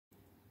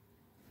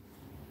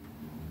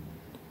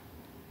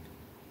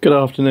Good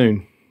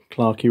afternoon,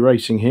 Clarkey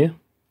Racing here,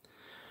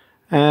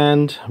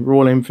 and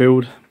Royal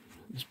Enfield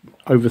is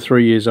over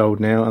 3 years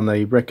old now, and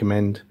they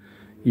recommend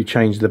you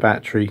change the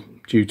battery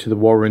due to the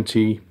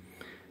warranty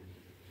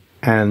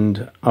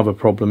and other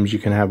problems you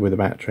can have with the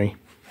battery.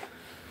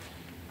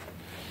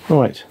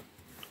 Right,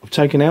 I've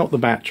taken out the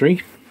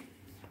battery,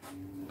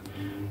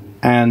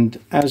 and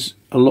as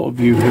a lot of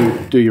you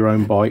who do your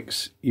own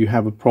bikes, you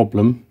have a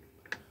problem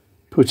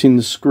putting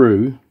the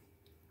screw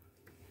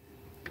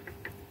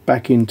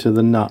back into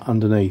the nut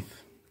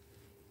underneath,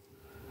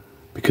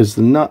 because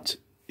the nut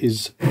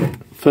is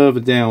further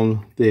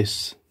down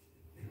this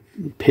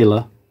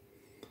pillar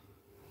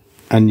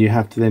and you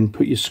have to then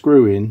put your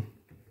screw in,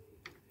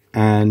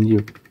 and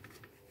you're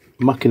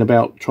mucking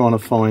about trying to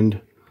find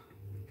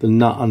the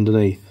nut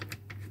underneath.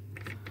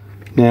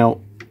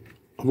 Now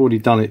I've already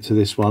done it to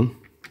this one.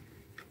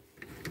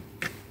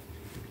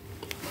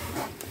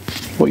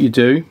 What you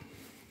do,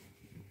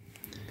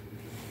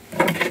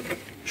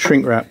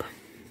 shrink wrap.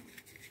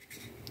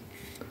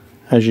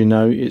 As you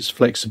know, it's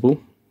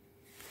flexible.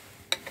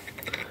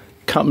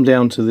 Cut them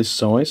down to this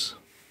size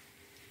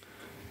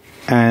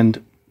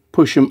and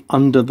push them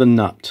under the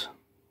nut,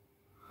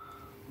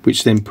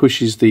 which then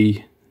pushes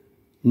the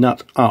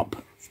nut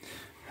up.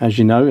 As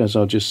you know, as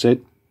I just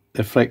said,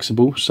 they're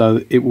flexible,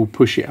 so it will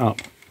push it up.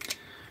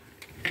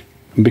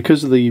 And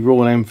because of the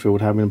Royal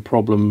Enfield having a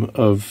problem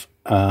of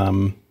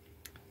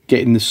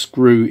getting the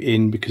screw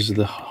in because of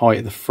the height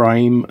of the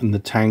frame and the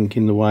tank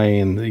in the way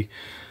and the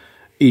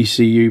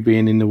ECU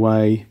being in the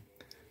way,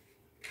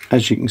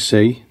 as you can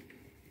see,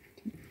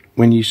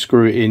 when you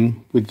screw it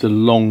in with the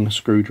long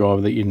screwdriver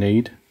that you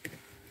need,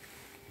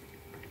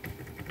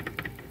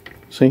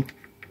 see,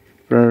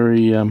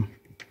 very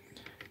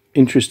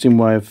interesting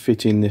way of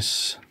fitting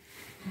this.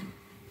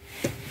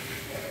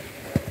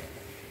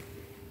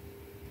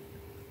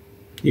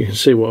 You can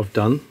see what I've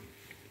done.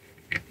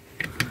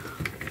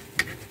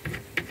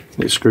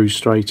 It screws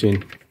straight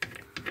in.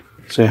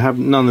 So you have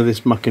none of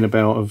this mucking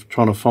about of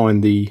trying to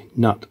find the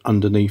nut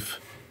underneath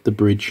the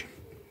bridge.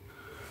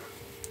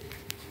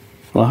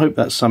 Well, I hope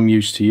that's some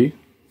use to you.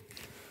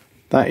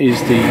 That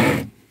is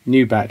the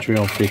new battery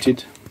I've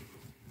fitted.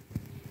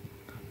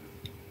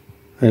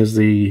 There's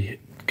the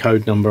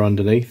code number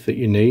underneath that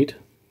you need.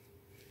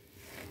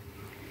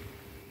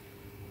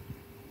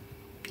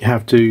 You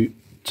have to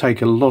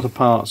take a lot of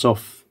parts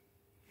off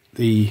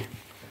the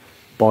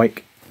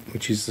bike,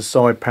 which is the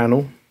side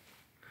panel.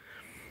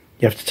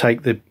 You have to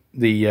take the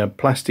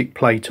plastic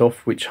plate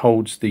off which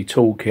holds the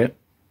toolkit.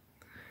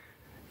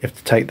 You have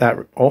to take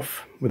that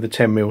off with a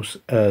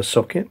 10mm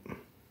socket.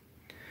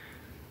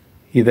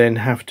 You then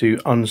have to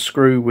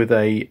unscrew with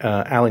a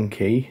Allen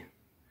key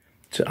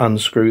to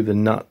unscrew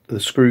the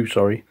screw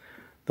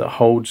that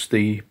holds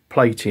the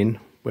plate in,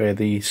 where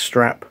the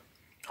strap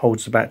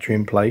holds the battery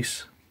in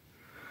place,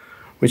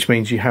 which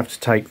means you have to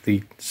take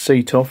the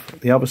seat off,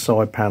 the other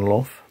side panel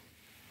off,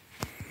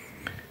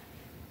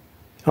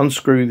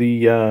 unscrew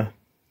the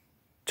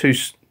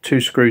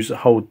two screws that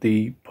hold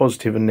the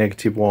positive and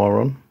negative wire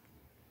on,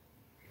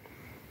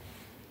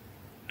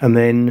 and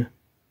then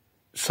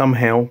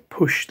somehow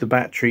push the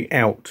battery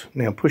out.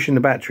 Now, pushing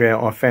the battery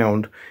out, I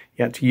found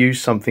you had to use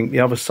something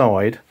the other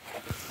side,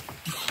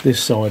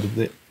 this side of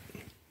it,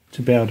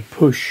 to be able to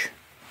push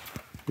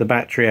the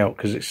battery out,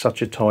 because it's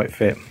such a tight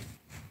fit.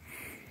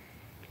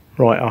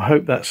 Right, I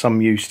hope that's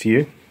some use to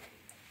you.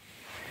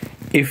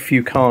 If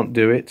you can't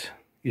do it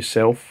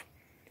yourself,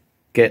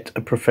 get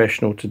a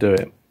professional to do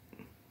it.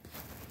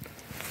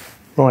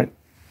 Right,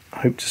 I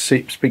hope to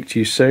speak to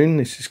you soon.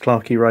 This is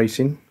Clarkey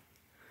Racing.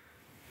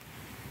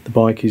 The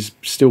bike is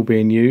still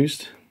being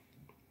used.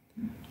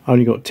 I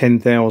only got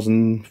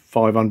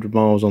 10,500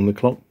 miles on the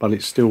clock, but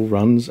it still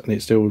runs and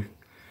it's still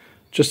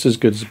just as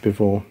good as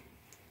before.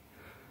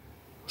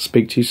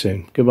 Speak to you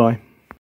soon. Goodbye.